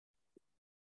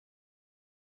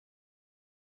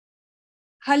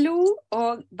Hallo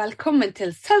og velkommen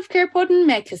til Selfcare-podden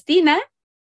med Kristine.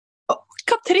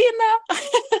 Katrine!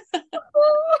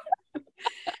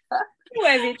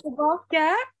 Nå vi tilbake.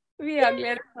 Vi har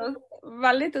gledet oss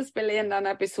veldig til å spille inn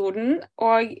denne episoden.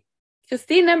 Og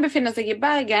Kristine befinner seg i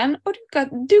Bergen. Og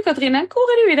du Katrine,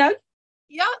 hvor du i dag?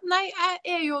 Ja,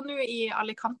 jeg jo nå i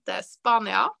Alicante,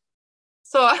 Spania.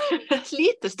 Så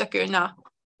lite stykke unna.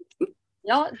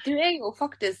 Ja, du jo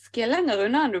faktisk lenger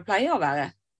unna enn du pleier å være.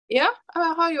 Ja,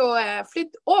 jeg har jo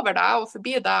flytt over deg og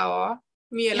forbi deg og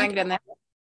mye lenger ned.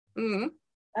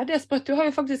 Ja, det sprøtt. Du har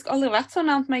jo faktisk aldri vært så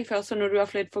nærmt meg før som når du har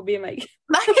flytt forbi meg.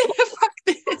 Nei,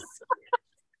 faktisk.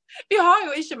 Vi har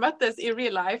jo ikke møttes i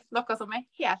real life, noe som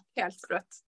helt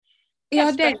sprøtt. Ja,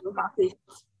 det jo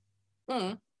faktisk.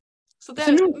 Så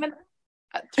men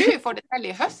jeg tror vi får det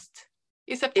til i høst.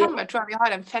 I september tror jeg vi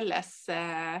har en felles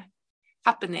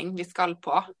happening vi skal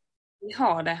på. Vi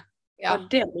har det. Ja. Og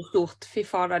det blir stort. Fy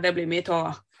fader, det blir mye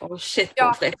tårer. Og shit på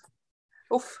fritt.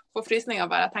 Uff, for frysninger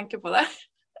bare jeg tenker på det.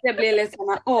 Det blir litt sånn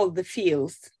all the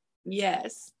feels.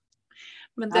 Yes.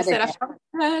 Men det ser jeg frem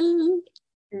til.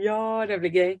 Ja, det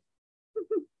blir gøy.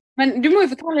 Men du må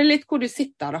jo fortelle litt hvor du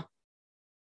sitter da.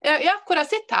 Ja, hvor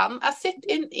jeg sitter hen. Jeg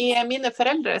sitter inn i mine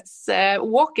foreldres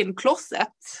walk-in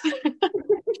closet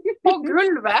på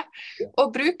gulvet og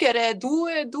bruker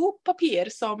dopapir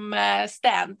som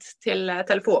stand til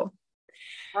telefon.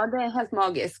 Ja, det helt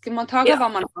magisk. Man tar hva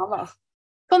man har.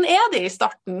 Sånn det i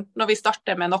starten, når vi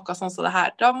starter med noe sånn som det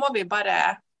her. Da må vi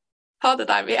bare ha det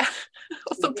der vi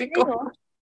og så bygge opp.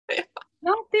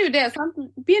 Ja, det jo det, sant?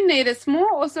 Begynne i det små,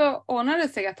 og så ordner det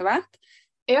seg etter hvert.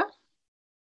 Ja.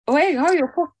 Og jeg har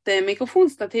jo fått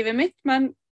mikrofonstativet mitt,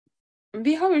 men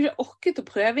vi har jo ikke orket å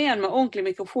prøve igjen med ordentlig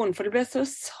mikrofon, for det ble så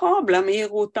sabla mye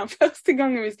rot den første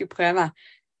gangen vi skulle prøve.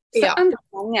 Så enda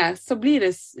mange, så blir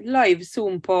det live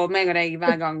Zoom på meg og deg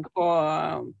hver gang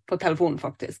på telefonen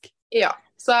faktisk. Ja,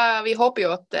 så vi håper jo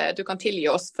at du kan tilgi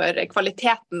oss for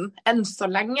kvaliteten enn så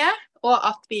lenge, og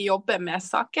at vi jobber med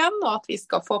saken, og at vi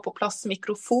skal få på plass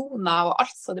mikrofoner og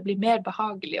alt, så det blir mer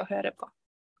behagelig å høre på.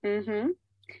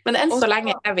 Men enn så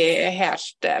lenge vi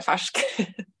helt ferske.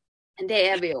 Det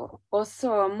vi jo. Og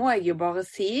så må jeg jo bare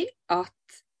si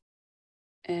at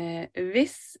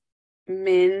hvis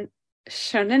min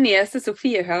skjønne niese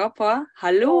Sofie hører på,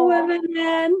 hallo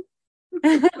vennen!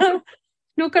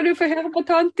 Nå kan du få høre på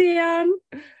tante igjen!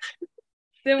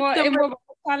 Jeg må bare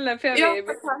fortelle før vi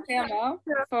begynner tema,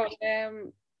 for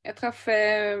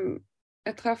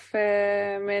jeg traff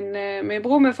min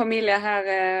bror med familie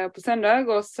her på søndag,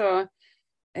 og så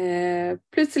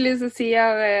plutselig så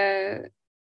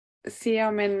sier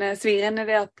min svigerinde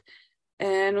det at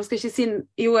nå skal jeg ikke si,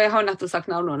 jo jeg har nettopp sagt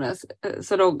navnet hennes,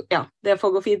 så da, ja, det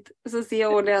får gå fint. Så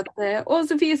sier hun det at,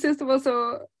 Sofie synes det var så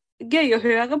gøy å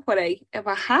høre på deg. Jeg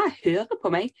bare, hæ, høre på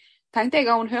meg? Tenkte jeg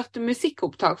at hun hørte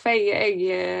musikkopptak, for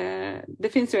det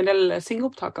finnes jo en del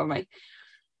syngeopptak av meg.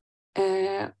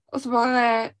 Og så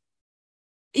bare,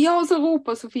 ja, og så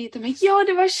roper Sofie til meg, ja,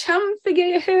 det var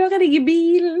kjempegøy å høre deg i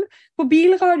bilen, på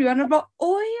bilradioen, og bare,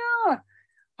 ja,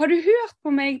 har du hørt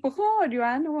på meg på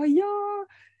radioen? Og ja.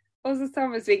 Og så sa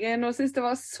vi svigeren, og syntes det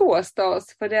var så stas,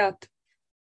 for det at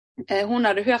hun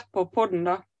hadde hørt på podden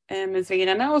da, med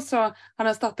svigerene, og så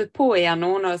hadde hun startet på igjen,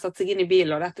 og hun hadde satt seg inn i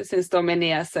bilen, og dette syntes da min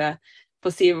niese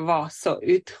på 7 var så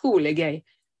utrolig gøy.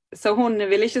 Så hun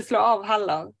ville ikke slå av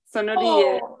heller. Så når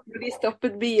de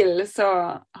stoppet bilen, så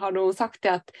hadde hun sagt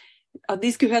det at de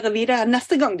skulle høre videre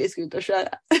neste gang de skulle ut og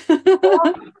kjøre.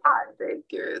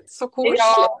 Herregud, så koselig.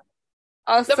 Ja.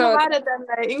 Altså, det må være den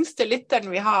yngste lytteren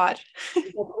vi har.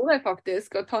 Det tror jeg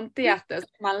faktisk, og tantehjertet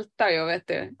smelter jo, vet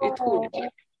du. Utrolig.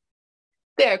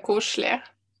 Det koselig.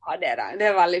 Ja, det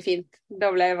veldig fint.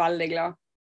 Da ble jeg veldig glad.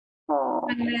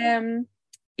 Men,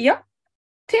 ja,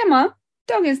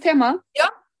 dagens tema. Ja,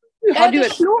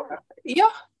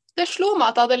 det slo meg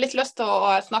at jeg hadde litt lyst til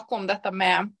å snakke om dette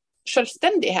med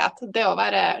selvstendighet, det å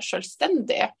være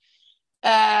selvstendig.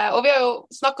 Og vi har jo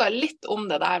snakket litt om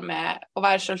det der med å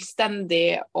være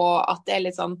selvstendig, og at det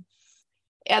litt sånn,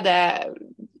 det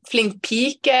flink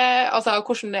pike, altså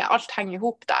hvordan alt henger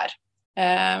ihop der.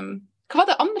 Hva var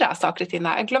det andre jeg sa,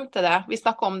 Kristine? Jeg glemte det. Vi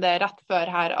snakket om det rett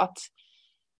før her, at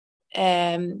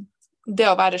det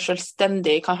å være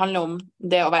selvstendig kan handle om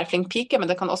det å være flink pike,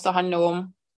 men det kan også handle om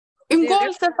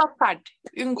unngåelsesatferd.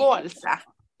 Unngåelse,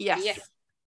 yes.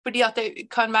 Fordi at det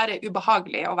kan være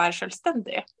ubehagelig å være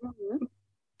selvstendig.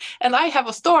 And I have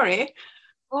a story.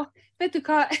 Vet du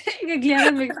hva? Jeg gleder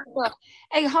meg til.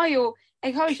 Jeg har jo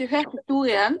ikke hørt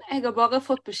historien. Jeg har bare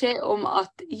fått beskjed om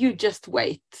at you just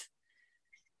wait.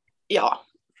 Ja,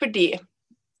 fordi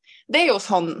det jo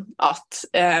sånn at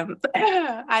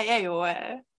jeg jo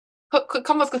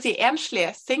kan man skal si, enslig,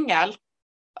 single,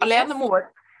 alenemor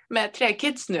med 3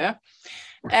 kids nå.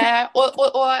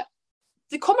 Og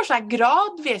det kommer sånn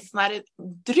gradvis sånn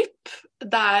drypp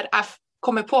der jeg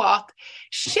kommer på at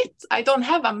shit, I don't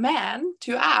have a man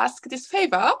to ask this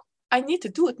favor. I need to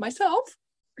do it myself.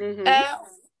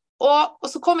 Og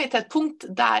så kom vi til et punkt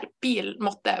der bil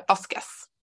måtte vaskes.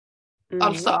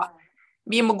 Altså,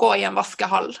 vi må gå i en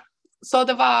vaskehall. Så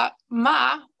det var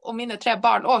meg og mine 3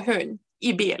 barn og hund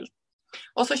i bil.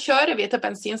 Og så kjører vi til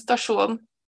bensinstasjonen.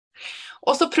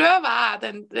 Og så prøver jeg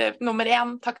den nummer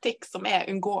 1-taktikk som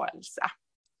unngåelse.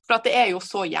 For at det jo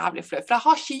så jævlig flaut. For jeg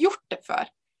har ikke gjort det før.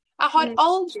 Jeg har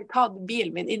aldri tatt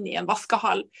bilen min inn i en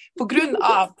vaskehall på grunn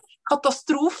av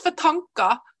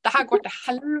katastrofetanker. Dette går til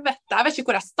helvete. Jeg vet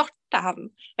ikke hvor jeg starter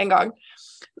en gang.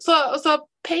 Så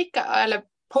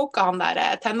poker han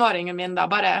der tenåringen min da,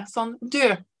 bare sånn, du,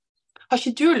 har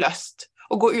ikke du lyst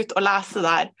å gå ut og lese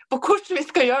der på hvordan vi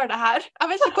skal gjøre det her? Jeg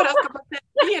vet ikke hvor jeg skal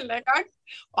plassere bilen en gang.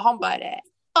 Og han bare,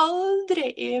 aldri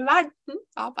i verden.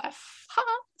 Og han bare,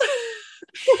 faen.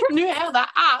 Nå det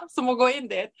jeg som må gå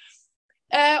inn dit.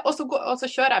 Og så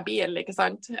kjører jeg bil, ikke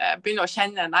sant? Begynner å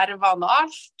kjenne nervene og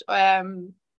alt.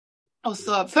 Og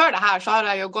så før det her så har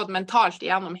jeg jo gått mentalt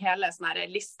igjennom hele sånne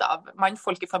lista av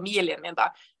mannfolk i familien min da.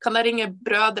 Kan jeg ringe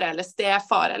brødre eller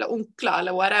stefar eller onkler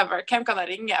eller whatever? Hvem kan jeg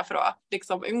ringe for å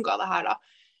liksom unngå det her da?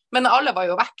 Men alle var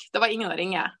jo vekk, det var ingen å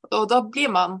ringe. Og da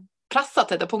blir man presset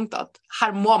til det punktet at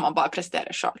her må man bare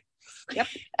prestere selv.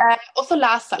 Yep. Og så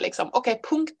leser jeg liksom, ok,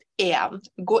 punkt 1,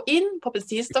 gå inn på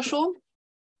bensinstasjon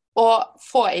og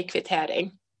få en kvittering.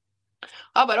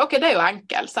 Og jeg bare, ok, det jo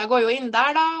enkelt, så jeg går jo inn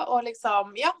der da, og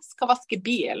liksom, ja, skal vaske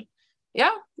bil. Ja,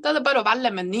 da det bare å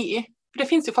velge meny, for det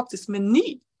finnes jo faktisk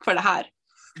meny for det her.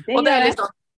 Og det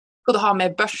liksom, skal du ha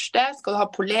med børste, skal du ha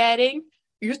polering,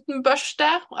 uten børste,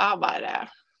 og jeg bare,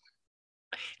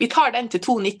 vi tar den til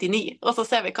 299, og så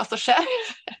ser vi hva som skjer.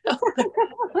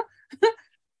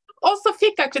 Og så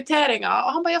fikk jeg kvitteringen,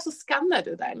 og han bare, ja, så skanner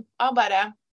du den. Og jeg bare,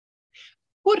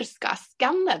 hvor skal jeg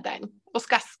skanne den? Og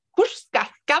hvor skal jeg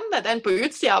skanne den på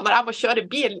utsiden når jeg må kjøre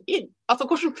bilen inn? Altså,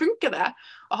 hvordan funker det?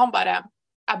 Og han bare,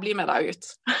 jeg blir med deg ut.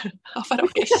 Jeg bare,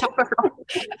 ok,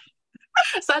 kjempeflott.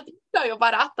 Så jeg gikk jo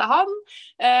bare etter han,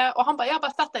 og han bare, ja,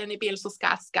 bare sett deg inn i bil, så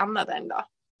skal jeg skanne den da.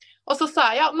 Og så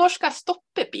sa jeg, ja, når skal jeg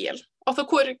stoppe bil? Altså,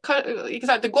 ikke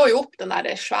sant, det går jo opp den der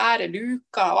svære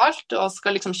luka og alt, og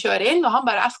skal liksom kjøre inn, og han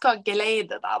bare, jeg skal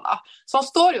geleide deg da. Så han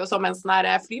står jo som en sånn her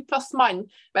flyplassmann,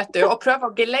 vet du, og prøver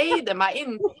å geleide meg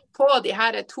inn på de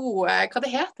her 2, hva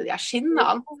det heter, de her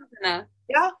skinnene.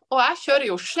 Ja, og jeg kjører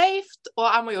jo skjevt, og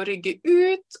jeg må jo rygge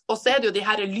ut, og så det jo de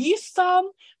her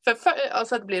lysene,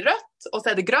 altså det blir rødt, og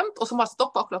så det grønt, og så må jeg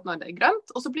stoppe akkurat når det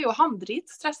grønt, og så blir jo han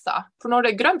dritstresset, for når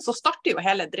det grønt, så starter jo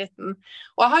hele dritten.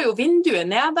 Og jeg har jo vinduet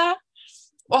nede,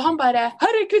 og han bare,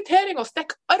 her kvittering, og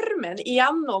stekk armen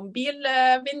igjennom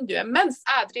bilvinduet, mens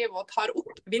jeg driver og tar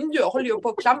opp vinduet, og holder jo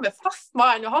på å klemme fast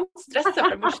med han, og han stresser,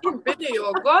 for maskinen begynner jo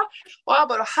å gå, og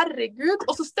jeg bare, herregud,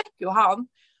 og så stekker jo han.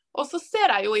 Og så ser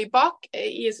jeg jo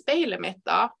i speilet mitt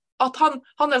da, at han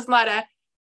sånn her,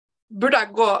 burde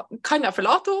jeg gå, kan jeg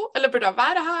forlate henne, eller burde jeg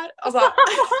være her? Altså,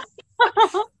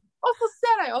 og så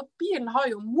ser jeg jo at bilen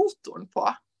har jo motoren på.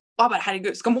 Og jeg bare,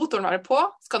 herregud, skal motoren være på?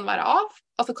 Skal den være av?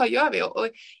 Altså, hva gjør vi jo? Og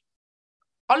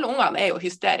alle ungene jo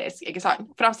hysteriske, ikke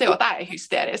sant? For de ser jo at jeg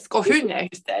hysterisk, og hun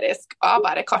hysterisk, og jeg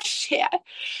bare, hva skjer?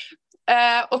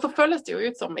 Og så føles det jo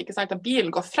ut som, ikke sant, at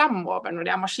bilen går fremover når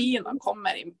de maskinene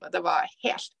kommer inn. Det var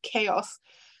helt kaos.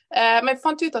 Men vi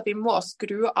fant ut at vi må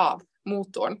skru av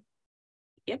motoren.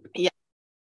 Yep. Ja.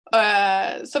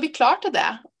 Så vi klarte det.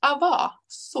 Jeg var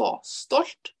så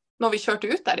stolt når vi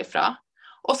kjørte ut derifra.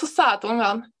 Og så sa jeg til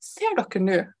ungene, ser dere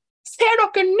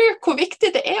nå hvor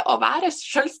viktig det å være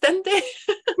selvstendig?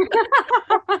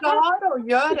 Klare å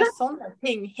gjøre sånne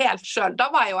ting helt selv.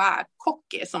 Da var jo jeg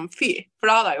cocky som fy, for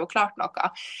da hadde jeg jo klart noe.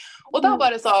 Og da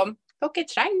bare sånn, dere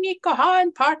trenger ikke å ha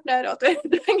en partner, og dere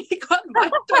trenger ikke å ha en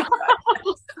mentor.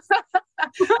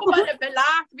 Og bare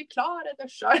belært, vi klarer det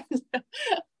selv.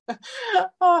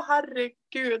 Å,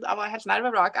 herregud, jeg var helt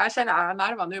nervevrak. Jeg kjenner jeg har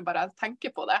nerver nå bare jeg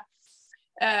tenker på det.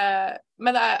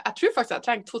 Men jeg tror faktisk jeg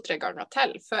trenger 2-3 ganger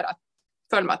til før jeg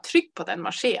føler meg trygg på den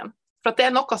maskinen. For at det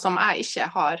noe som jeg ikke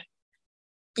har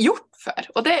gjort før.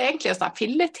 Og det egentlig en sånn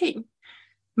filleting.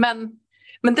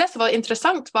 Men det som var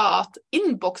interessant var at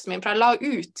innboksen min, for jeg la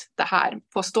ut det her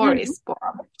på stories på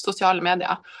sosiale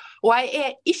medier, og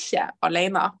jeg ikke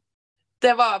alene.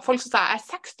 Det var folk som sa, jeg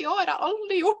 60 år, jeg har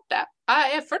aldri gjort det.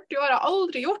 Jeg 40 år, jeg har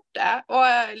aldri gjort det. Og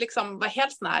jeg liksom var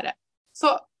helt sånn her.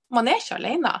 Så man ikke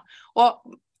alene.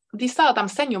 Og de sa at de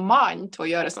sender jo mannen til å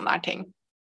gjøre sånne her ting.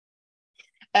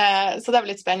 Så det var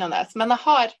litt spennende. Men jeg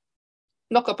har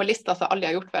noe på lista som alle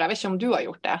har gjort før. Jeg vet ikke om du har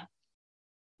gjort det.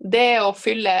 Det å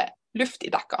fylle luft i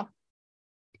dekka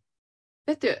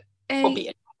Vet du, på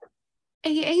bil.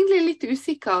 jeg egentlig litt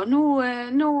usikker. Nå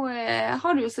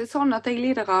har det jo seg sånn at jeg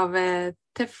lider av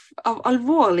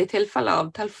alvorlige tilfeller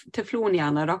av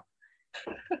teflonhjerne, da.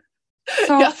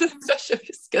 Så Ja, du skal ikke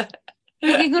huske det.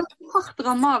 jeg er ganske hardt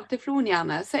rammet av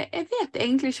teflonhjerne, så jeg vet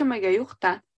egentlig ikke om jeg har gjort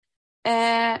det.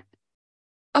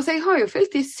 Altså, jeg har jo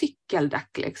fylt i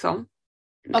sykkeldekk, liksom.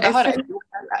 Og det har jeg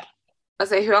gjort heller.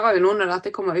 Altså, jeg hører jo noen av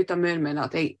dette kommer ut av munnen min,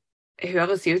 at jeg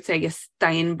høres ut som jeg er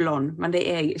steinblond, men det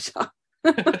er jeg ikke.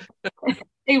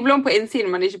 Jeg er blond på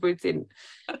innsiden, men ikke på utsiden.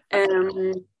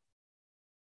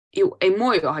 Jo, jeg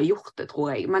må jo ha gjort det, tror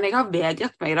jeg. Men jeg har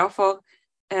vegret meg da, for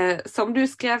som du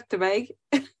skrev til meg,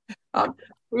 at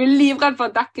jeg er livredd for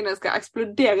at dekkene skal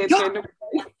eksplodere i trynet.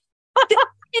 Det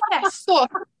er jeg så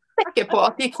sikker på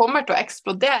at de kommer til å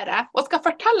eksplodere. Og skal jeg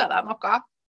fortelle deg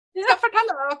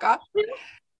noe?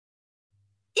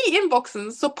 I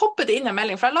innboksen så popper det inn en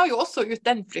melding, for jeg la jo også ut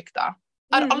den frykta.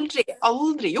 Jeg har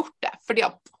aldri gjort det, fordi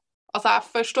at altså, jeg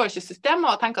forstår ikke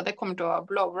systemet og tenker at det kommer til å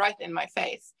blow right in my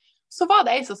face. Så var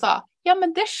det en som sa, ja,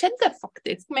 men det skjedde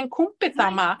faktisk med en kompis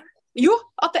av meg. Jo,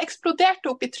 at det eksploderte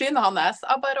opp i trynet hans.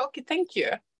 Jeg bare, ok, thank you.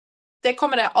 Det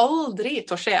kommer jeg aldri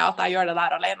til å skje at jeg gjør det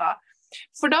der alene.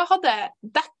 For da hadde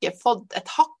dekket fått et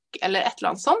hakk eller et eller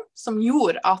annet sånt, som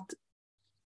gjorde at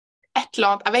et eller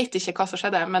annet, jeg vet ikke hva som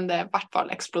skjedde, men det i hvert fall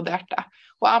eksploderte.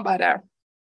 Og jeg bare,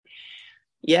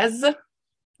 yes.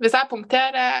 Hvis jeg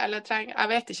punkterer eller trenger, jeg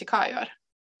vet ikke hva jeg gjør.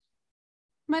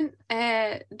 Men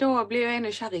da blir jo jeg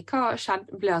nysgjerrig. Hva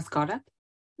skjedde? Ble han skadet?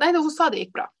 Nei, hun sa det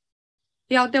gikk bra.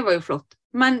 Ja, det var jo flott.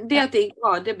 Men det at det gikk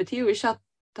bra, det betyr jo ikke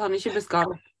at han ikke ble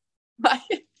skadet. Nei.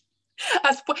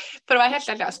 For å være helt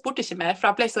ærlig, jeg spurte ikke mer, for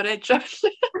jeg ble så redd selv.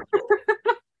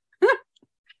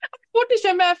 Jeg spurte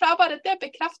ikke mer, for det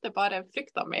bekrefter bare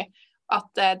frykta mi,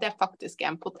 at det faktisk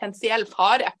er en potensiell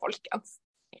fare, folkens.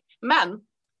 Men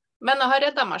jeg har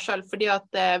reddet meg selv, fordi at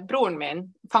broren min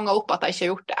fanget opp at jeg ikke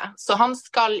har gjort det. Så han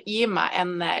skal gi meg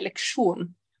en leksjon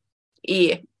i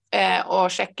å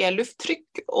sjekke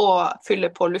lufttrykk og fylle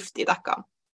på luft i dekkene.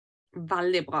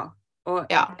 Veldig bra.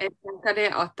 Og jeg tenker det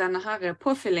at denne her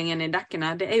påfyllingen i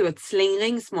dekkene, det er jo et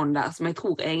slingringsmonn der, som jeg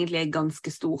tror egentlig er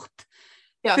ganske stort.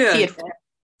 Ja,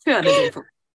 før det blir for.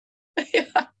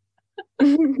 Ja.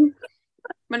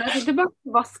 Men altså, tilbake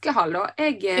til vaskehall da.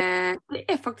 Det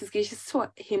er faktisk ikke så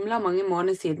himla mange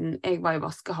måneder siden jeg var i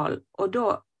vaskehall, og da,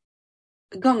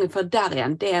 gangen før der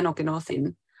igjen, det er noen år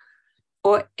siden.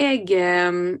 Og jeg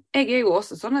er jo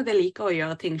også sånn at jeg liker å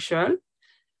gjøre ting selv.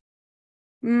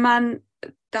 Men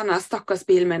denne stakkars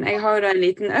bilen min, jeg har jo da en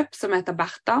liten up som heter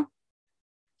Bertha.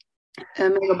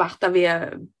 Meg og Bertha, vi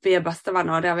er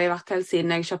bestevenner, og det har vi vært helt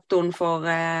siden jeg kjøpte henne for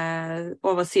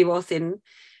over 7 år siden.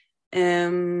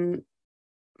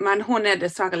 Men hun er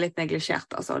dessverre litt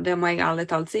neglisjert, altså. Det må jeg ærlig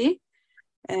talt si.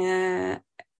 Det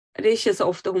er ikke så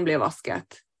ofte hun blir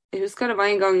vasket. Jeg husker det var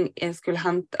en gang jeg skulle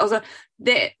hente, altså,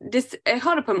 jeg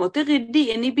har det på en måte ryddig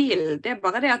inn i bilen, det er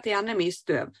bare det at det gjerne er mye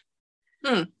støv.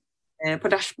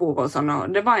 På dashbordet og sånn,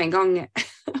 og det var en gang, jeg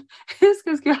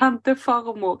husker jeg skulle hente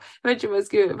farmor, jeg vet ikke om jeg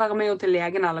skulle være med henne til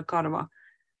legen eller hva det var.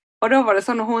 Og da var det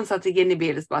sånn, når hun satt seg inn i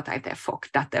bilen, så bare tenkte jeg, fuck,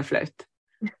 dette er flaut.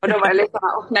 Og da var jeg litt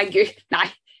sånn, nei Gud, nei,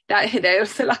 det er jo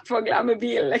så lett for å glemme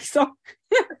bilen, liksom.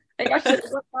 Jeg har ikke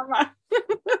det så samme.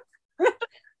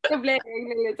 Det ble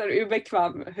egentlig litt sånn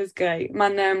ubekvam, husker jeg.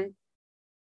 Men,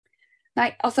 nei,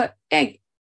 altså, jeg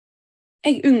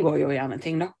unngår jo gjerne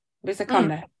ting da, hvis jeg kan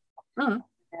det.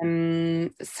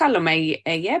 Selv om jeg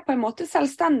er på en måte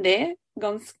selvstendig,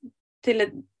 ganske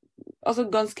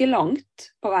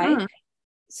langt på vei,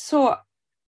 så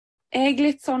er jeg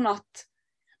litt sånn at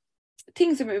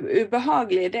ting som er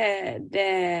ubehagelig,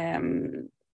 det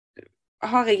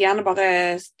har jeg gjerne bare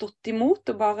stått imot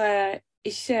og bare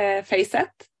ikke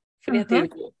facet. Fordi at det er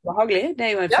jo ubehagelig. Det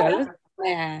er jo en følelse som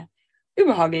er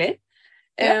ubehagelig.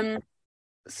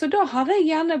 Så da har jeg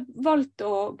gjerne valgt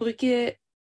å bruke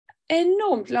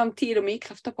enormt lang tid og mye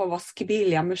krefter på å vaske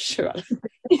bil hjemme selv.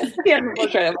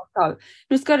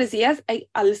 Nå skal det sies, jeg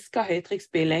elsker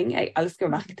høytrykksspyling, jeg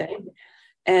elsker verktøy.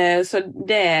 Så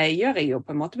det gjør jeg jo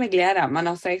på en måte med glede, men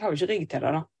altså, jeg har jo ikke rygg til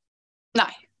det da.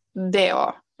 Nei, det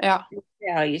også, ja. Det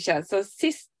har jeg ikke. Så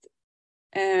sist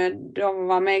da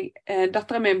var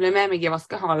datteren min ble med meg i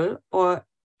vaskehallen, og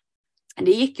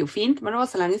det gikk jo fint, men det var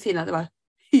så lenge siden at det var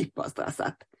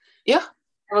hyperstresset. Ja.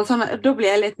 Det var sånn, da ble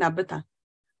jeg litt nebbete.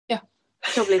 Ja.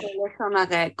 Så ble det litt sånn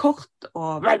der kort,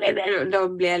 og da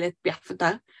ble jeg litt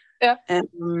bjeffete. Ja.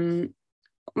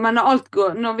 Men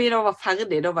når vi da var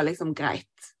ferdig, da var liksom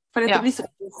greit. For det blir så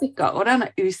usikker, og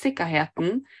denne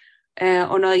usikkerheten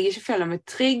Og når jeg ikke føler meg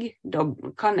trygg, da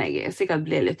kan jeg sikkert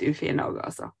bli litt ufin også,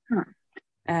 altså.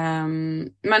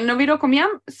 Men når vi da kom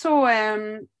hjem,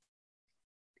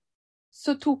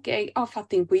 så tok jeg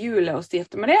avfatting på hjulet og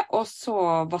styrte med det, og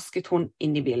så vasket hun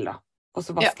inn i bilen da. Og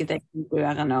så vasket jeg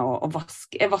ørene, og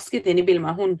jeg vasket inn i bilen,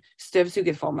 men hun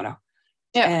støvsuget for meg da.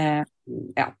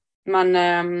 Ja. Men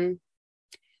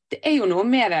det er jo noe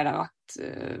med det der, at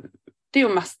det er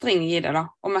jo mestring i det da.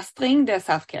 Og mestring, det er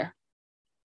self-care.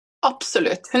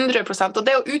 Absolutt, 100%. Og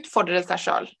det å utfordre seg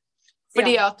selv.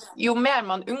 Fordi at jo mer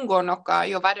man unngår noe,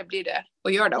 jo verre blir det å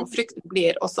gjøre det, og frykten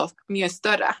blir også mye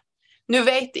større. Nå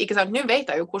vet jeg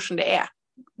jo hvordan det er.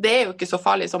 Det er jo ikke så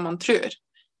farlig som man tror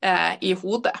i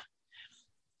hodet.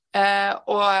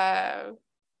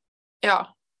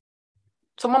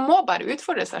 Så man må bare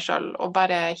utfordre seg selv og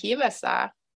bare hive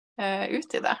seg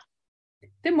ut i det.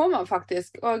 Det må man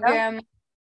faktisk. Og det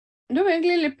var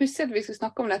egentlig litt pussig at vi skulle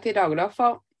snakke om dette i dag da,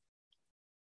 for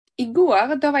i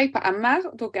går, da var jeg på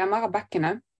MR, og tok MR av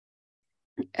bekkenet.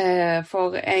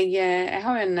 For jeg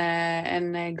har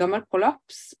en gammel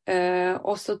prolaps,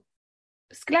 og så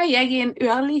sklei jeg i en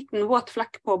ørliten våt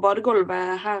flekk på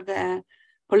badegulvet her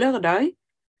på lørdag,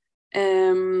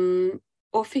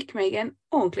 og fikk meg en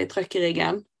ordentlig trøkk i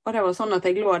ryggen. Og det var sånn at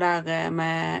jeg lå der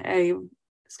jeg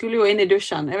skulle jo inn i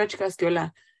dusjen, jeg vet ikke hva jeg skulle.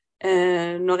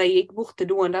 Når jeg gikk bort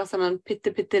til doen der, så den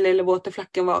pitte lille våte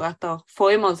flekken var etter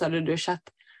forrige mann som hadde dusjet.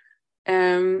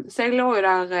 Så jeg lå jo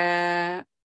der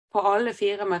på alle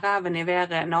fire med reven i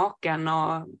været, naken,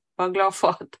 og var glad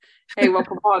for at jeg var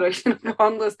på bad og ikke noen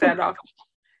andre steder.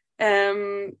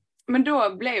 Men da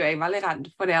ble jo jeg veldig redd,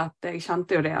 fordi at jeg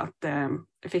kjente jo det at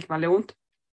jeg fikk veldig vondt.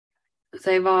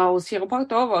 Så jeg var hos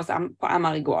kiropraktor og på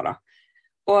MR i går da.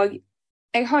 Og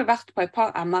jeg har jo vært på et par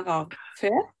MR-er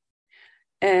før.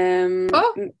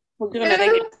 På grunn av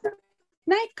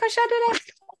Nei, hva skjedde det?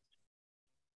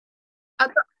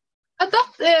 Jeg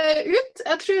datt ut.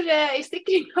 Jeg tror i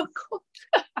sikring har gått.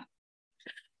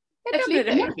 Det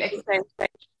ble mørkt.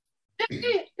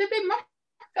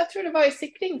 Jeg tror det var i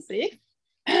sikring som gikk.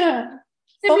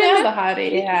 Sånn er det her i...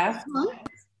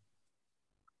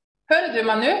 Hører du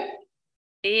meg nå?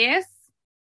 Yes,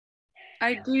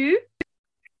 I do.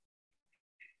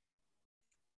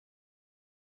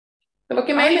 Det var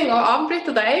ikke meningen å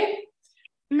avbryte deg.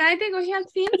 Nei, det går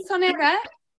helt fint. Sånn er det.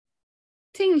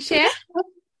 Ting skjer.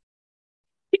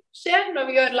 Skjer når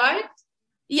vi gjør live.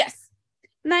 Yes.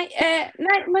 Nei,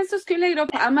 men så skulle jeg da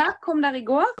på MR, kom der i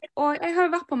går, og jeg har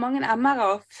jo vært på mange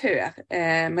MR-er før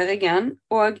med ryggen,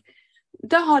 og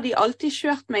da har de alltid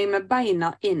kjørt meg med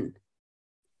beina inn.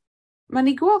 Men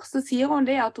i går så sier hun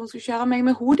det at hun skulle kjøre meg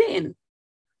med hodet inn.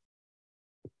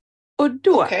 Og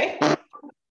da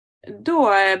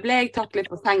ble jeg tatt litt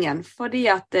på sengen, fordi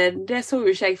at det så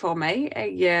jo ikke jeg for meg.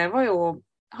 Jeg har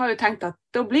jo tenkt at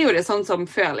da blir jo det sånn som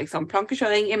før, liksom.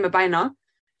 Plankekjøring inn med beina,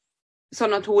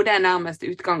 sånn at hodet er nærmest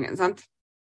utgangen, sant?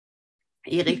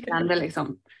 I riktig ende,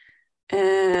 liksom.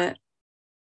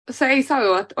 Så jeg sa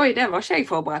jo at, oi, det var ikke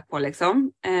jeg forberedt på, liksom.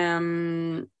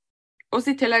 Og så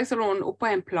i tillegg så lå hun oppå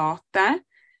en plate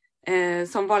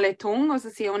som var litt tung, og så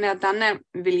sier hun at denne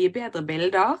vil gi bedre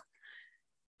bilder.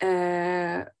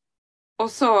 Og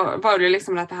så var det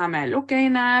liksom dette her med lukke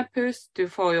øyne, pust, du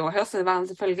får jo hørselvern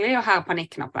selvfølgelig, og her er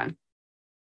panikknappen,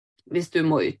 hvis du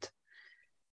må ut.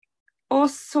 Og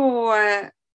så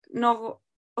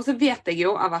vet jeg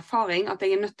jo av erfaring at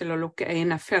jeg er nødt til å lukke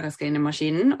øynene før jeg skal inn i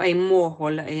maskinen, og jeg må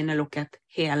holde øynene lukket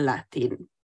hele tiden.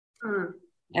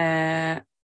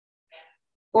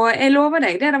 Og jeg lover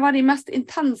deg, det var de mest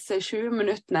intense 20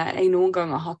 minuttene jeg noen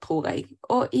gang har hatt, tror jeg.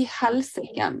 Og i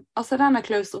helsike, altså denne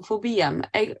klaustrofobien,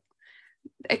 jeg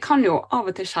kan jo av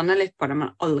og til kjenne litt på det,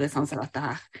 men aldri sånn som dette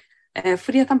her.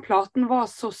 Fordi at den platen var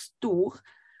så stor,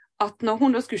 at når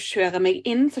hun da skulle kjøre meg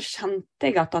inn, så kjente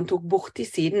jeg at han tok bort i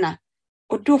sidene.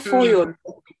 Og da får jo,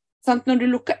 sant, når du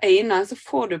lukker øynene, så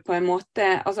får du på en måte,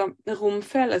 altså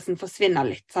romfølelsen forsvinner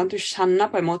litt, sant? Du kjenner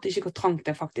på en måte ikke hvor trangt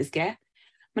det faktisk er.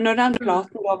 Men når den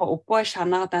platen da var oppe, og jeg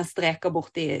kjenner at den streker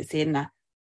bort i sidene,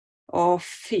 å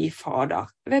fy fader,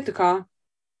 vet du hva?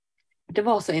 Det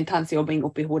var så intens jobbing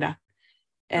oppe i hodet.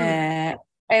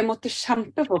 Jeg måtte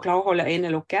kjempe for å klare å holde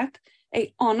øynene lukket.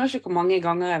 Jeg aner ikke hvor mange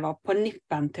ganger jeg var på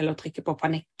nippen til å trykke på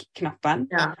panikknappen.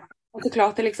 Ja. Og så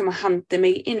klarte jeg liksom å hente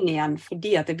meg inn igjen,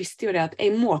 fordi at jeg visste jo det at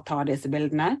jeg må ta disse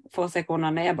bildene for å se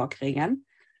hvordan det er bak ryggen.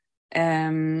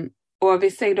 Og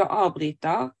hvis jeg da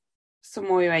avbryter, så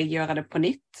må jo jeg gjøre det på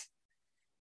nytt.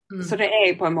 Så det er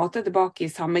jeg på en måte tilbake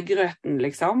i samme grøten,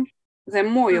 liksom. Så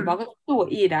jeg må jo bare stå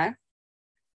i det.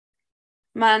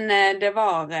 Men det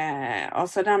var,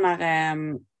 altså den der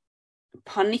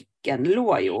panikken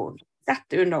lå jo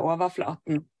rett under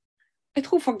overflaten. jeg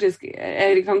tror faktisk,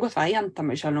 det kan godt være gjenta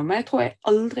meg selv nå, men jeg tror jeg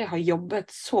aldri har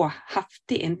jobbet så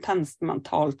heftig intenst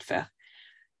mentalt før.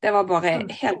 Det var bare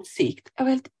helt sykt. Jeg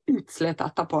var helt utslitt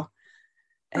etterpå.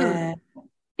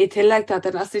 I tillegg til at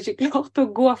jeg nesten ikke klarte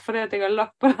å gå fordi at jeg har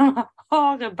lagt på den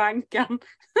harde benken.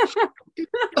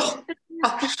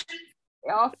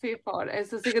 Ja, fy faen. Jeg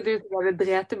så sikkert ut som jeg hadde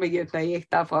drete meg ut når jeg gikk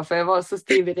derfra, for jeg var så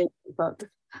stiv i ryggen. Det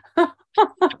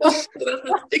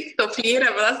så stygt å flire,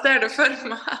 men jeg ser det for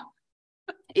meg.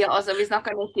 Ja, altså, vi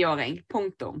snakker 90-åring.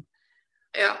 Punktum.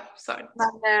 Ja, sant.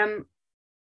 Men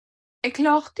jeg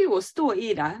klarte jo å stå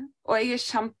i det, og jeg er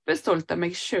kjempestolt av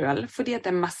meg selv, fordi at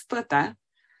jeg mestret det.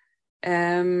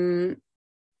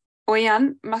 Og igjen,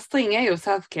 mestring er jo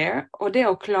self-care, og det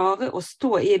å klare å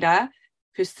stå i det,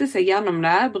 puste seg gjennom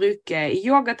det, bruke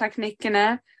yogateknikkene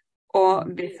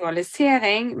og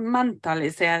visualisering,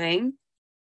 mentalisering.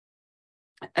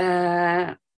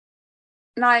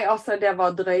 Nei, altså det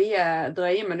var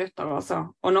drøye minutter altså.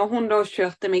 Og når hun da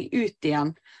kjørte meg ut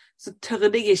igjen, så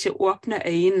tørde jeg ikke åpne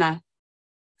øynene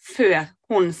før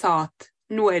hun sa at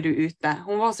nå er du ute.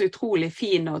 Hun var så utrolig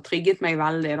fin og trygget meg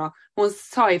veldig da. Hun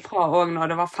sa ifra også når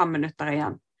det var 5 minutter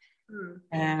igjen.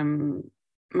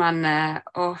 Men,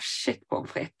 shit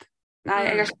pommes frites. Nei,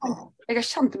 jeg har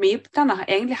kjent mye, den har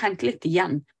egentlig hengt litt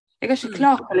igjen. Jeg har ikke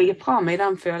klart å legge fra meg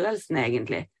den følelsen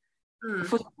egentlig.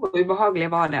 For så ubehagelig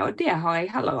var det, og det har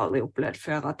jeg heller aldri opplevd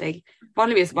før, at jeg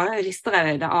vanligvis bare rister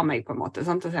det av meg på en måte,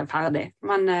 sånn at jeg er ferdig.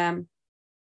 Men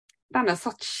den er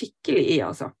satt skikkelig i,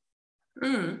 altså.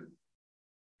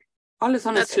 Alle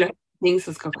sånne sløpning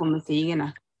som skal komme stigende.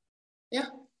 Ja.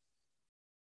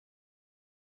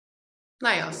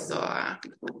 Nei, altså,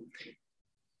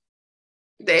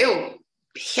 det er jo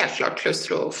helt klart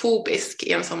klaustrofobisk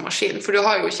i en sånn maskin, for du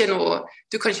har jo ikke noe,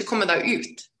 du kan ikke komme deg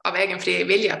ut av egen fri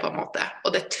vilje på en måte,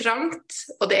 og det er trangt,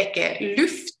 og det er ikke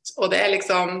luft, og det er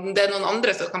liksom, det er noen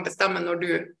andre som kan bestemme når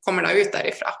du kommer deg ut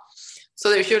derifra. Så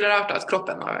det er jo ikke rart at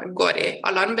kroppen går i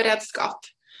alarmberedskap.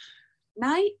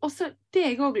 Nei, og så det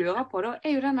jeg også lurer på da,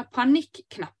 er jo denne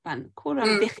panikknappen.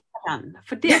 Hvordan virker den?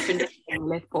 For det funderer jeg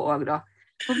litt på også da.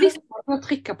 For hvis du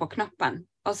trykker på knappen,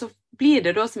 altså blir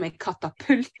det da som en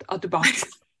katapult at du bare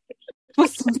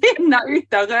forsvinner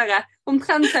ut av røret.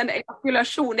 Omtrent en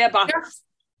ejakulasjon, det er bare,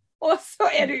 og så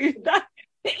er du ute.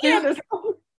 Er det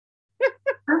sånn?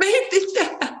 Jeg vet ikke.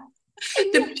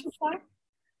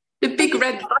 The big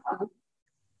red button.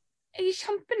 Jeg er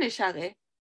kjempenysgjerrig.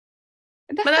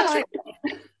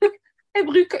 Jeg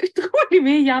bruker utrolig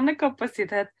mye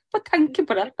hjernekapasitet på å tenke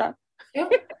på dette. Ja.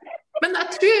 Men jeg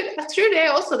tror det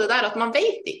er også det der at man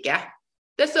vet ikke.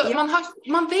 Det er så,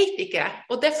 man vet ikke,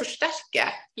 og det forsterker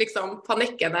liksom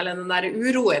panikken eller den der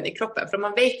uroen i kroppen, for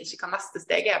man vet ikke hva neste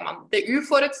steg er. Det er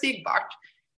uforutsigbart.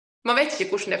 Man vet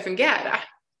ikke hvordan det fungerer.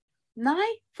 Nei,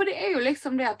 for det er jo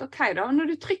liksom det at, ok da, når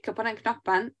du trykker på den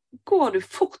knappen, går du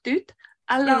fort ut,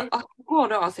 eller går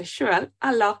det av seg selv,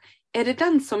 eller er det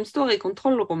den som står i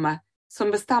kontrollrommet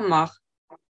som bestemmer,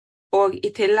 og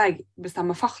i tillegg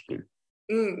bestemmer farten?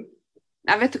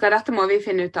 Nei, vet du hva, dette må vi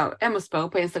finne ut av. Jeg må spørre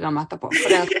på Instagram etterpå.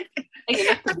 For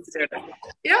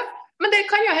ja, men det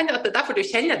kan jo hende at det er derfor du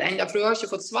kjenner det enda, for du har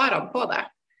ikke fått svarene på det.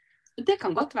 Det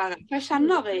kan godt være. Jeg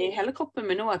kjenner i hele kroppen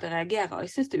min nå at jeg reagerer.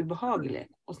 Jeg synes det er ubehagelig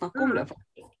å snakke om det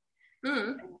faktisk.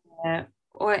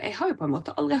 Og jeg har jo på en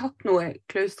måte aldri hatt noe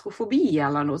klaustrofobi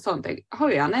eller noe sånt. Jeg har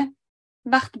jo gjerne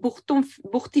vært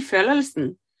borti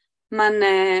følelsen, men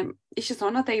ikke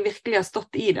sånn at jeg virkelig har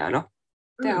stått i det da.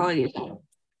 Det har jeg ikke.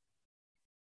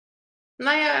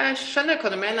 Nei, jeg skjønner hva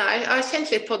du mener. Jeg har kjent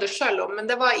litt på det selv, men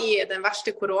det var i den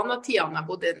verste koronatiden jeg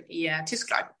bodde i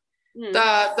Tyskland. Da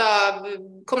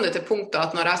kom det til punktet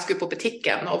at når jeg skulle på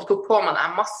butikken og tok på meg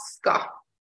den maska,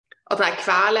 at den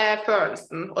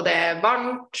kvelefølelsen, og det er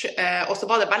varmt, og så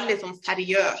var det veldig sånn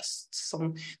seriøst,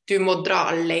 sånn, du må dra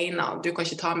alene, du kan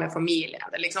ikke ta med familie.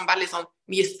 Det er liksom veldig sånn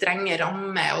mye strenge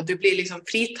rammer, og du blir liksom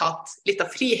fritatt litt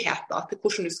av friheten til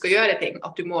hvordan du skal gjøre ting,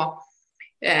 at du må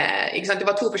ikke sant? Det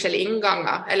var 2 forskjellige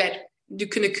innganger, eller du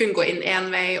kunne kun gå inn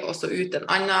en vei og så ut en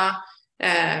annen,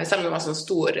 selv om det var sånn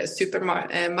stor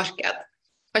supermarked.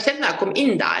 Jeg kjente når jeg kom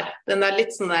inn der, den der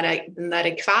litt sånn den der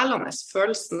kvelende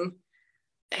følelsen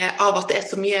av at det er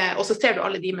så mye, og så ser du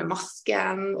alle de med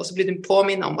masken, og så blir du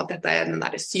påminnet om at dette er den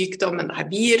der sykdommen, det her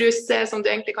viruset som du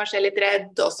egentlig kanskje er litt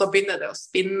redd, og så begynner det å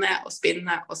spinne og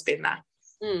spinne og spinne.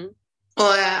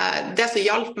 Og det som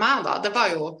hjalp meg da, det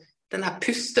var jo den her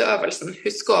pusteøvelsen.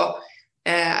 Husk å,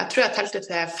 jeg tror jeg telte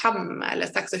til 5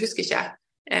 eller 6, jeg husker ikke,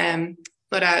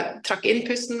 når jeg trakk inn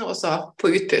pusten og så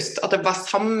på utpust, at det var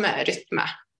samme rytme,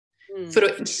 for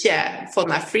å ikke få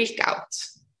den her freak-out.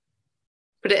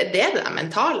 For det er det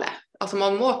mentale. Altså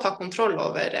man må ta kontroll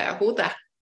over hodet.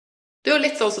 Det er jo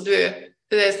litt sånn som du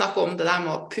snakker om det der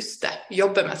med å puste,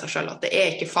 jobbe med seg selv, at det er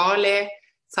ikke farlig,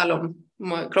 selv om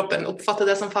kroppen oppfatter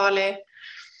det som farlig,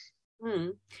 og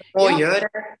Ja, gjøre.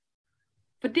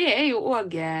 for det er jo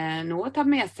også noe å ta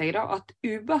med seg da, at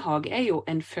ubehag er jo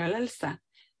en følelse.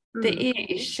 Det er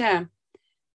ikke,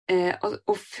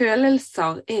 og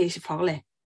følelser er ikke farlig.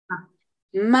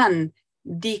 Men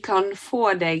de kan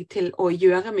få deg til å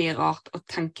gjøre mye rart og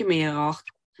tenke mye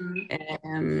rart.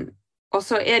 Og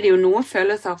så er det jo noen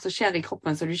følelser som skjer i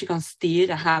kroppen som du ikke kan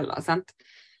styre heller, sant?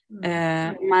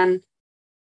 Men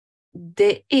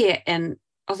det er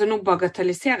altså nå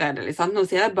bagatelliserer jeg det litt, sant? Nå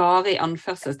sier jeg bare i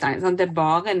anførselstegn, sant? Det er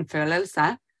bare en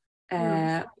følelse,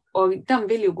 og den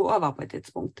vil jo gå over på et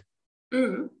tidspunkt.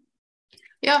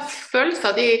 Ja,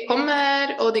 følelser, de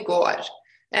kommer og de går.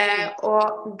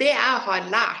 Og det jeg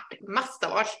har lært mest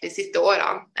av alt de siste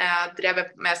årene, jeg har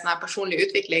drevet med sånn her personlig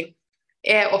utvikling,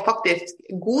 er å faktisk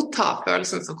godta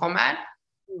følelsen som kommer,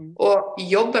 og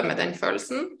jobbe med den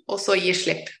følelsen, og så gi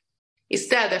slipp. I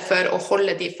stedet for å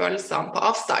holde de følelsene på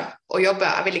avstand, og jobbe,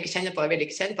 jeg vil ikke kjenne på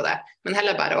det, men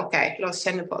heller bare, ok, la oss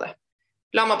kjenne på det.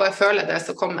 La meg bare føle det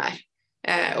som kommer,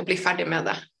 og bli ferdig med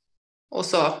det. Og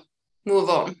så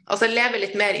move on. Altså leve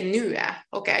litt mer i nuet.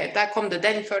 Ok, der kom det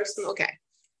den følelsen, ok,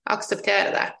 akseptere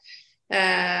det.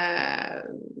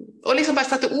 Og liksom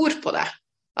bare sette ord på det.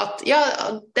 At ja,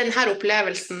 denne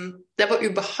opplevelsen, det var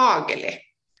ubehagelig,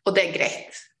 og det er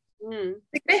greit.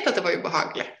 Det er greit at det var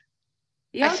ubehagelig.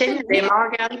 Ja, jeg kjenner det i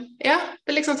magen. Ja, det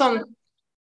er liksom sånn,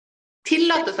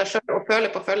 tillate seg selv å føle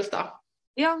på følelser.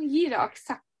 Ja, gi det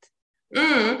aksept.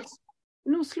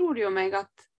 Nå slo det jo meg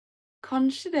at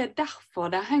kanskje det er derfor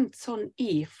det har hengt sånn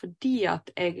i, fordi at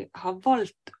jeg har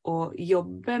valgt å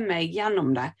jobbe meg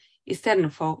gjennom det, i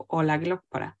stedet for å legge lokk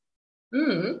på det.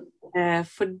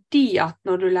 Fordi at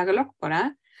når du legger lokk på det,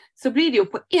 så blir det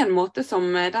jo på en måte som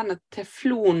denne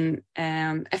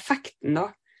teflon-effekten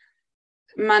da.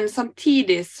 Men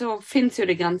samtidig så finnes jo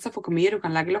det grenser for hvor mye du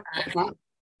kan legge lokk på. Sånn?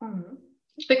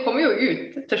 Det kommer jo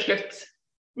ut til slutt.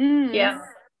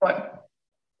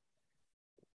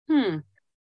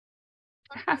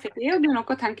 Her fikk jeg jo noe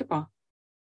å tenke på.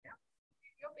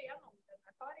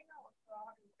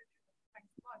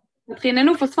 Trine,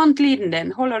 nå forsvant lyden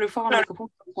din. Holder du foran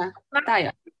mikrofonen? Der,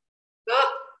 ja.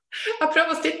 Jeg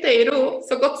prøver å sitte i ro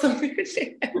så godt som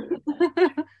mulig.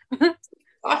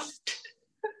 Alt.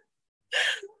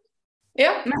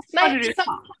 Ja, nei,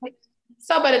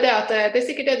 sa bare det at det er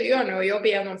sikkert det du gjør nå, å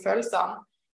jobbe gjennom følelsene,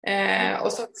 og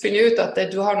så finne ut at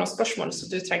du har noen spørsmål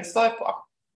som du trenger svar på,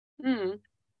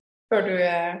 før du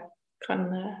kan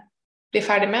bli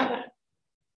ferdig med det.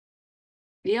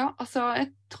 Ja, altså,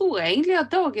 jeg tror egentlig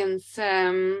at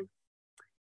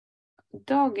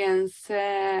dagens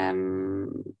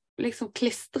liksom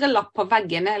klistrelapp på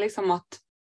veggen er liksom at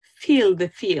feel the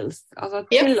feels, altså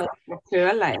til å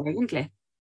føle egentlig.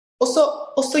 Og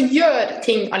så gjør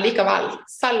ting allikevel,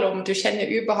 selv om du kjenner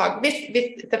ubehag,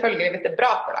 selvfølgelig hvis det er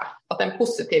bra for deg, at det er en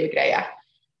positiv greie,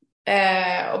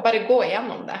 og bare gå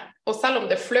igjennom det. Og selv om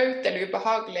det er flaut eller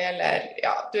ubehagelig, eller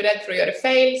ja, du er redd for å gjøre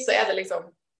feil, så er det liksom,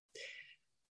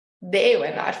 det er jo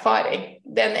en erfaring.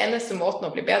 Den eneste måten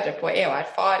å bli bedre på er å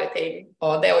erfare ting,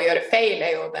 og det å gjøre feil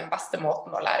er jo den beste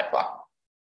måten å lære på.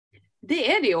 Det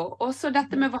er det jo. Også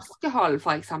dette med vaskehallen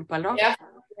for eksempel da. Ja.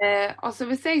 Altså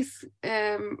hvis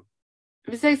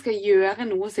jeg skal gjøre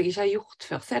noe som jeg ikke har gjort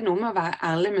før, så er det noe med å være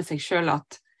ærlig med seg selv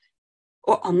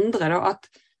og andre da, at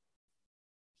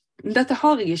dette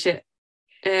har jeg ikke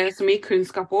så mye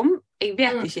kunnskap om. Jeg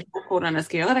vet ikke hvordan jeg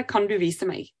skal gjøre det. Kan du vise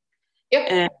meg? Ja.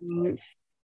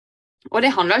 Og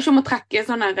det handler ikke om å trekke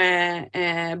sånne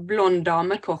blond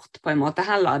damekort på en måte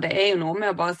heller. Det er jo noe med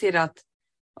å bare si det å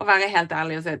være helt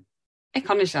ærlig og si jeg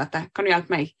kan ikke dette. Kan du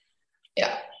hjelpe meg? Ja.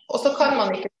 Og så kan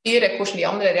man ikke styre hvordan de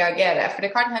andre reagerer, for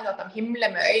det kan hende at de himler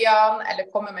med øynene,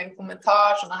 eller kommer med en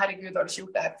kommentar, sånn, herregud, har du ikke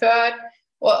gjort det her før?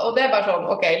 Og det er bare sånn,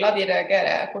 ok, la de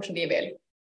reagere hvordan de vil.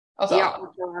 Altså,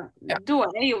 Da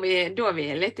er vi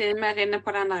litt mer inne på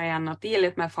den der igjen, at de er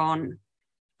litt mer faen.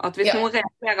 At hvis noen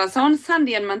reagerer sånn, send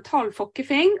de en mental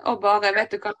fokkefing, og bare,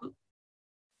 vet du hva?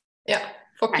 Ja,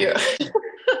 fuck you.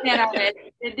 Det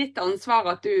er ditt ansvar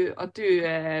at du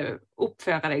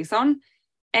oppfører deg sånn.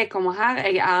 Jeg kommer her,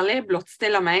 jeg er ærlig,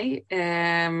 blottstiller meg.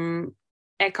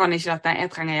 Jeg kan ikke dette,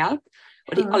 jeg trenger hjelp.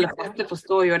 Og de aller fleste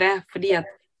forstår jo det, fordi at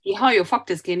de har jo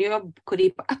faktisk en jobb hvor de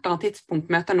på et eller annet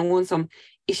tidspunkt møter noen som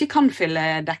ikke kan fylle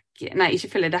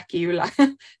dekk i hjulet,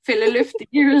 fylle luft i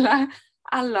hjulet,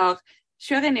 eller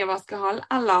kjøre inn i vaskehall,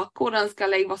 eller hvordan skal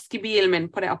jeg vaske bilen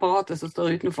min på det apparatet som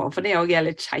står utenfor, for det også er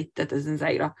litt skeitete, synes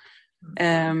jeg da.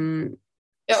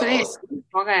 Så det er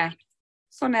bare,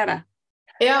 sånn er det.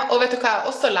 Ja, og vet du hva jeg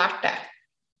også lærte?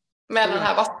 med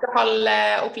denne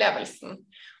vaskehallopplevelsen,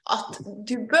 at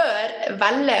du bør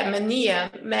velge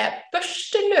menyen med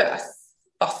børsteløs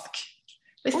vask.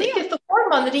 Hvis ikke så får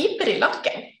man riper i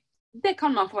lakken. Det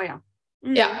kan man få, ja.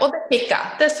 Ja, og det fikk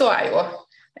jeg. Det så jeg jo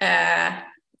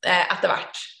etter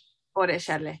hvert. Og det er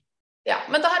kjedelig. Ja,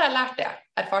 men da har jeg lært det,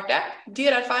 erfart det.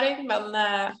 Dyr erfaring, men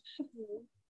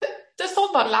det er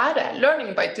sånn man lærer.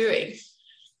 Learning by doing.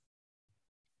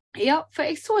 Ja, for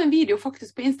jeg så en video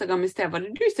faktisk på Instagram i sted. Var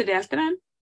det du som delte den?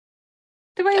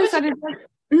 Det var jeg som hadde...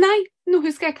 Nei, nå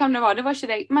husker jeg hvem det var. Det var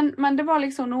ikke deg. Men det var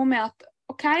liksom noe med at,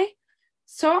 ok,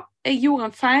 så jeg gjorde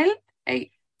en feil. Jeg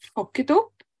fucket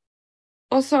opp.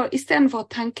 Og så i stedet for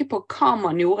å tenke på hva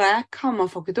man gjorde, hva man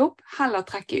fucket opp, heller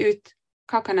trekke ut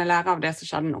hva kan jeg lære av det som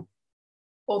skjedde nå.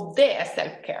 Og det er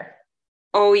self-care.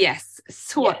 Oh yes,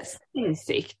 så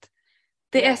sinnssykt.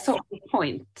 Det er så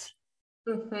point.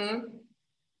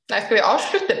 Nei, skal vi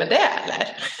avslutte med det,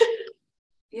 eller?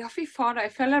 Ja, fy fader,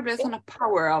 jeg føler det ble sånn en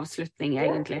power-avslutning,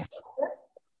 egentlig.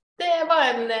 Det var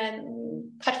en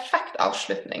perfekt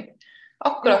avslutning.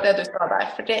 Akkurat det du sa der,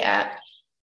 for det er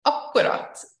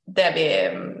akkurat det vi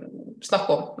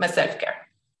snakker om med self-care.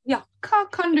 Ja, hva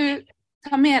kan du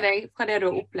ta med deg fra det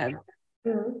du har opplevd?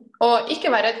 Og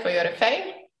ikke være redd for å gjøre feil.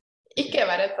 Ikke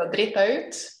være redd for å drite deg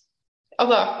ut.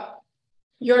 Altså,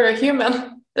 you're a human.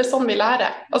 Det er sånn vi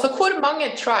lærer. Altså, hvor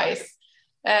mange tries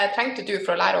trengte du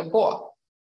for å lære å gå?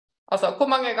 Altså, hvor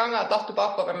mange ganger datt du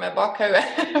bakover med bakhauet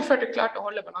før du klarte å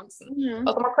holde balansen?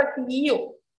 Altså, man kan ikke gi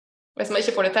opp hvis man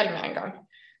ikke får det til med en gang.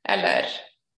 Eller,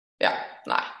 ja,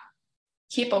 nei.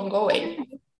 Keep on going.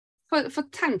 For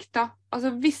tenk da,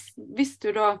 altså hvis du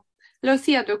da, la oss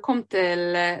si at du kom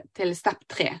til step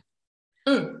 3.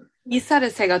 Viser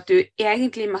det seg at du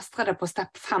egentlig mestrer det på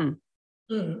step 5.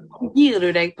 Gir du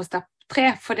deg på step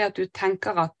 3 fordi at du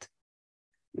tenker at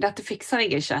dette fikser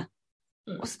jeg ikke.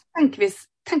 Og så tenk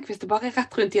hvis det bare er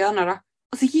rett rundt hjørnet da,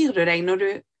 og så gir du deg når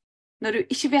du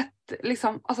ikke vet,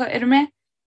 liksom, altså er du med?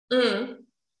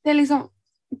 Det er liksom,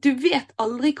 du vet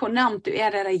aldri hvor nærmt du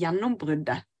er det der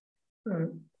gjennombruddet.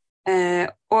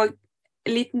 Og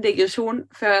liten digresjon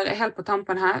før helt på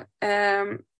tampen her.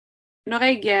 Når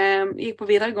jeg gikk på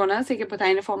videregående, så gikk jeg på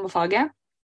tegneform og fage.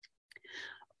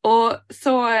 Og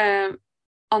så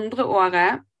andre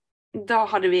året, da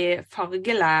hadde vi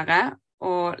fargelære,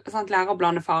 og lære å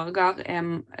blande farger,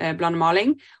 blande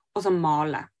maling, og så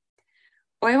male.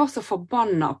 Og jeg var så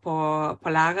forbannet på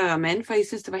læreren min, for jeg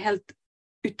synes det var helt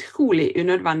utrolig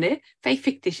unødvendig, for jeg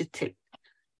fikk det ikke til.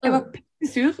 Jeg var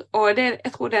pikkesur, og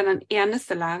jeg tror det er den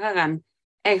eneste læreren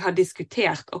jeg har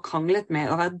diskutert og kranglet med,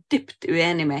 og vært dypt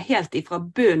uenig med, helt ifra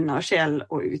bunnen av sjelen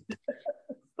og ut.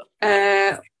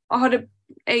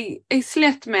 Jeg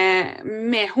slet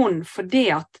med hun fordi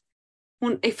at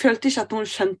jeg følte ikke at hun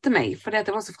skjønte meg, fordi at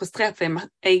jeg var så frustrert, for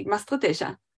jeg mestret det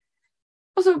ikke.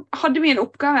 Og så hadde vi en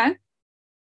oppgave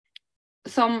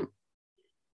som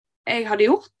jeg hadde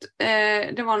gjort.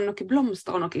 Det var noen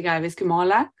blomster og noen greier vi skulle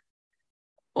male.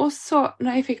 Og så,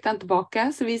 når jeg fikk den tilbake,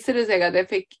 så viser det seg at jeg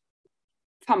fikk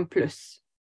 5+.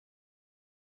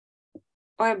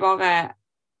 Og jeg bare,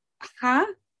 hæ?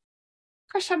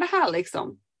 Hva skjedde her,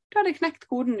 liksom? Da hadde jeg knekt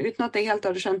koden uten at jeg helt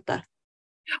hadde skjønt det.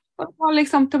 Og det var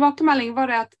liksom, tilbakemeldingen var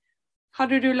det at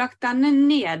hadde du lagt denne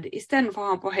ned i stedet for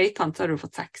han på høytant, så hadde du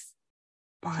fått 6.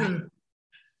 Bare,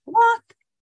 what?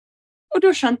 Og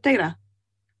da skjønte jeg det.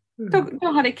 Da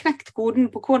hadde jeg knekt koden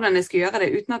på hvordan jeg skulle gjøre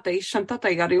det, uten at jeg skjønte at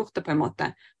jeg hadde gjort det på en måte.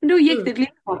 Men da gikk det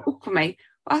litt opp for meg.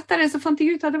 Og etter det så fant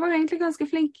jeg ut at det var jo egentlig ganske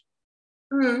flink.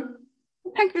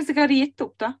 Tenk hvis jeg hadde gitt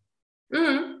opp da.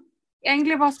 Jeg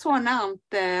egentlig var så nærmt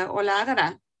å lære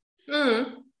det.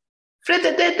 For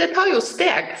det tar jo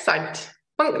steg, sant?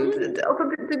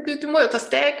 Du må jo ta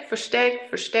steg for steg,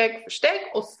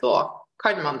 og så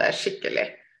kan man det skikkelig.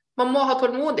 Man må ha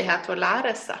tålmodighet til å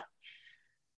lære seg.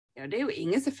 Ja, det er jo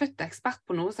ingen som er født ekspert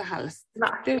på noe som helst.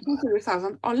 Nei. Det er jo som du sa,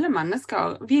 sånn, alle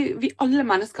mennesker, vi alle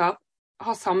mennesker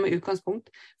har samme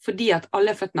utgangspunkt, fordi at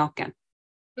alle er født naken.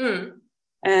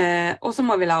 Og så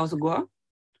må vi lære oss å gå.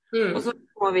 Og så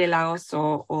må vi lære oss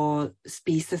å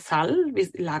spise selv. Vi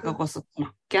lærer oss å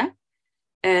snakke.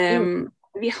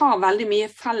 Vi har veldig mye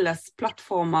felles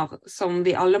plattformer som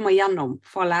vi alle må gjennom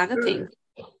for å lære ting.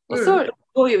 Og så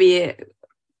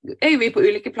er vi på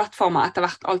ulike plattformer etter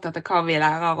hvert, alt etter hva vi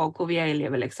lærer og hvor vi er i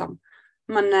livet, liksom.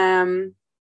 Men,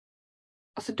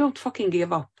 altså, don't fucking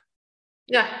give up.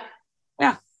 Ja.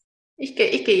 Ikke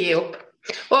gi opp.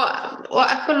 Og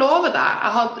jeg skal love deg,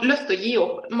 jeg har lyst til å gi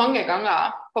opp mange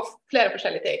ganger på flere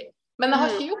forskjellige ting. Men jeg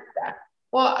har ikke gjort det.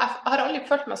 Og jeg har aldri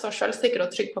følt meg så selvsikker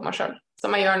og trygg på meg selv,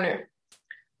 som jeg gjør nå.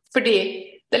 Fordi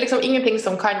Det er liksom ingenting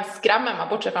som kan skremme meg,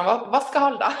 bortsett fra en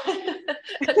vaskehall, da.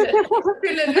 Eller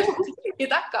fylle luft i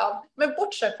dekkene. Men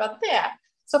bortsett fra det,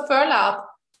 så føler jeg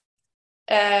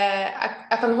at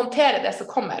jeg kan håndtere det som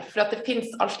kommer, for at det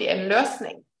finnes alltid en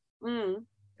løsning.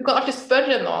 Du kan alltid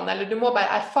spørre noen, eller du må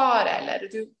bare erfare, eller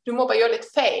du må bare gjøre litt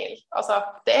feil. Altså,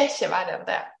 det er ikke verre enn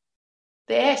det.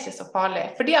 Det er ikke så farlig.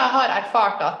 Fordi jeg har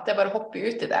erfart at det er bare å hoppe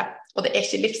ut i det, og det er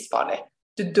ikke livsfarlig.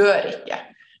 Du dør ikke.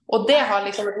 Og det har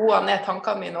liksom roet ned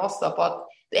tankene mine også på at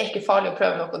det er ikke farlig å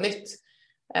prøve noe nytt.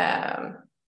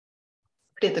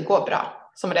 Fordi det går bra,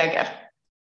 som regel.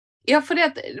 Ja, fordi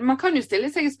at man kan jo stille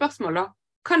seg et spørsmål da.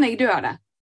 Kan jeg dø av det?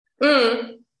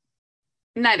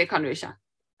 Nei, det kan du ikke.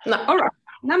 Nei. Alright.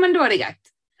 Nei, men da er det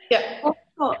greit. Yeah. Og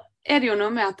så er det jo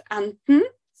noe med at enten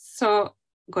så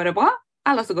går det bra,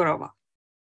 eller så går det over.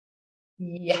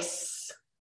 Yes.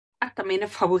 Et av mine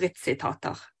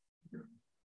favorittsitater.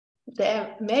 Det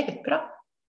er meget bra.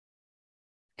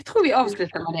 Jeg tror vi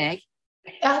avslutter med det, jeg.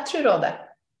 Jeg tror også det.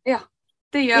 Ja,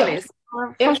 det gjør vi. Så,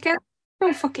 folkens,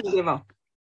 don't fucking give up.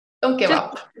 Don't give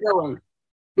up.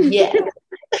 Yeah.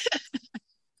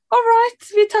 All right,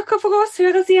 vi takker for oss.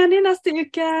 Høres igjen i neste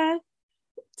uke.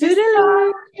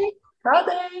 Tudelu! Ha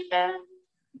det!